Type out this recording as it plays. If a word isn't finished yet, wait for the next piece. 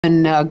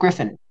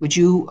Griffin, would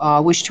you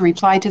wish to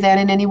reply to that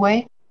in any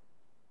way?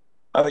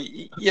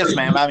 Yes,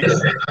 ma'am. I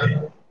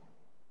mean,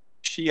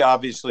 she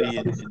obviously,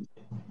 in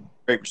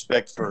great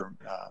respect for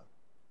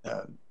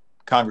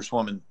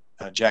Congresswoman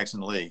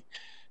Jackson Lee,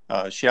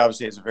 she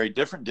obviously has a very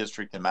different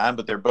district than mine,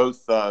 but they're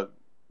both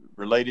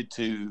related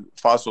to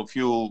fossil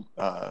fuel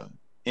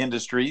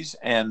industries.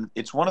 And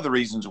it's one of the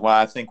reasons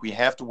why I think we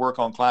have to work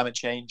on climate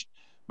change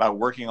by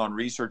working on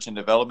research and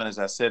development, as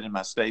I said in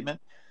my statement,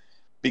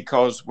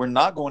 because we're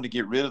not going to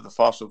get rid of the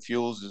fossil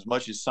fuels as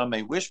much as some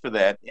may wish for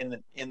that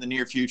in the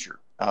near future.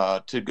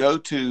 To go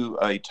to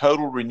a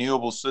total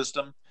renewable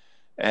system,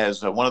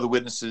 as one of the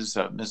witnesses,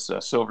 Ms.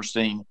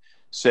 Silverstein,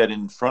 said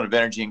in front of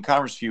Energy and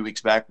Commerce a few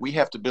weeks back, we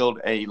have to build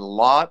a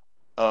lot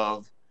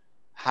of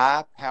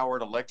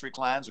high-powered electric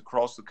lines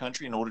across the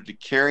country in order to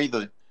carry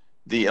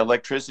the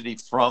electricity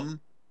from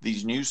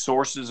these new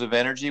sources of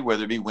energy,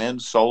 whether it be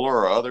wind, solar,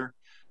 or other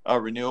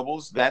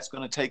renewables. That's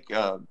going to take,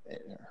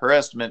 her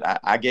estimate,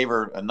 I gave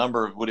her a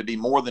number of, would it be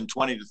more than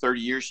 20 to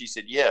 30 years? She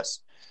said yes.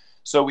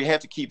 So we have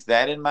to keep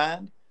that in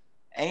mind.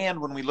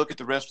 And when we look at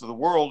the rest of the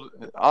world,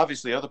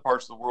 obviously other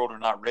parts of the world are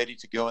not ready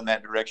to go in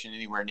that direction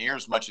anywhere near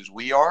as much as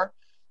we are.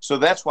 So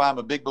that's why I'm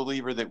a big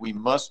believer that we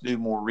must do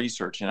more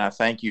research. And I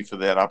thank you for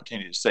that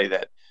opportunity to say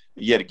that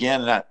yet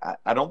again. And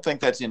I don't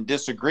think that's in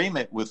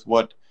disagreement with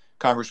what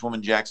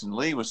Congresswoman Jackson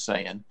Lee was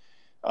saying.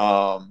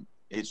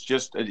 It's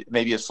just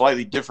maybe a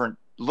slightly different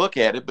look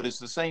at it, but it's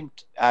the same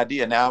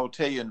idea. Now, I will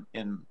tell you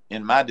in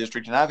my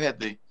district, and I've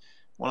had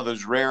one of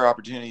those rare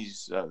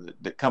opportunities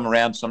that come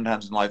around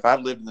sometimes in life.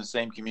 I've lived in the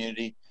same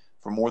community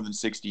for more than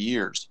 60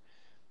 years.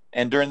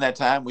 And during that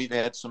time, we've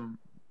had some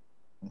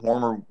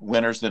warmer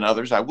winters than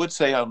others. I would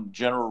say on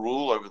general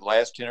rule over the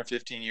last 10 or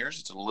 15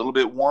 years, it's a little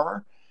bit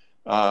warmer.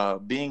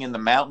 Being in the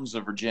mountains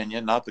of Virginia,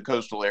 not the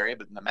coastal area,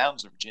 but in the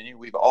mountains of Virginia,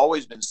 we've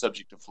always been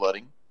subject to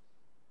flooding.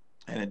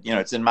 And,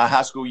 it's in my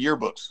high school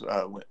yearbooks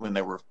when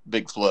there were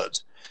big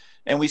floods.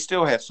 And we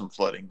still have some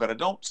flooding, but I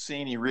don't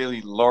see any really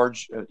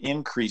large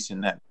increase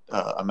in that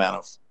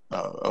amount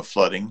of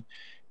flooding.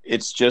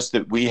 It's just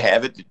that we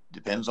have it. It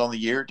depends on the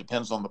year. It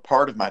depends on the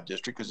part of my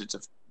district, because it's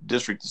a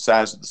district the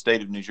size of the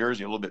state of New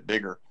Jersey, a little bit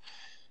bigger.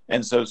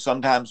 And so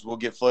sometimes we'll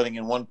get flooding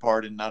in one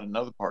part and not in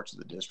other parts of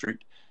the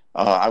district.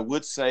 I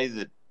would say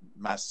that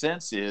my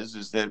sense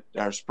is that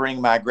our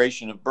spring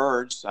migration of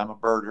birds, I'm a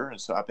birder,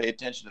 and so I pay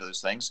attention to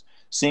those things,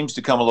 seems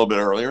to come a little bit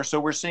earlier. So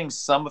we're seeing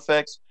some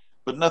effects,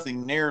 but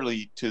nothing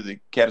nearly to the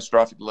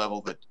catastrophic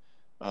level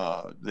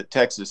that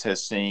Texas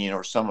has seen,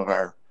 or some of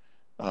our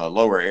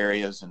lower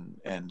areas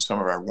and some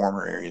of our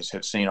warmer areas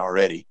have seen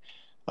already.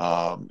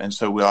 And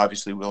so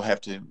we'll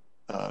have to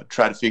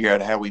try to figure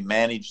out how we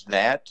manage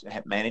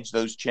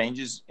those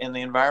changes in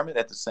the environment,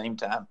 at the same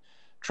time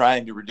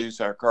trying to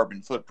reduce our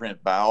carbon footprint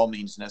by all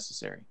means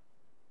necessary.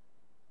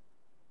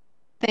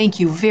 Thank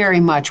you very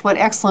much. What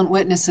excellent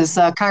witnesses.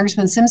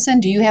 Congressman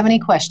Simpson, do you have any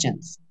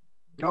questions?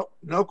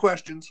 No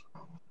questions.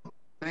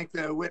 Thank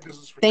the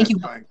witnesses for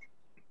testifying.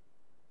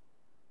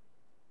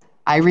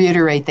 I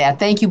reiterate that.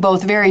 Thank you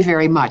both very,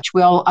 very much.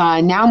 We'll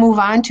now move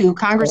on to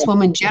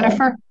Congresswoman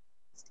Jennifer.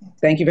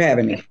 Thank you for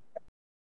having me.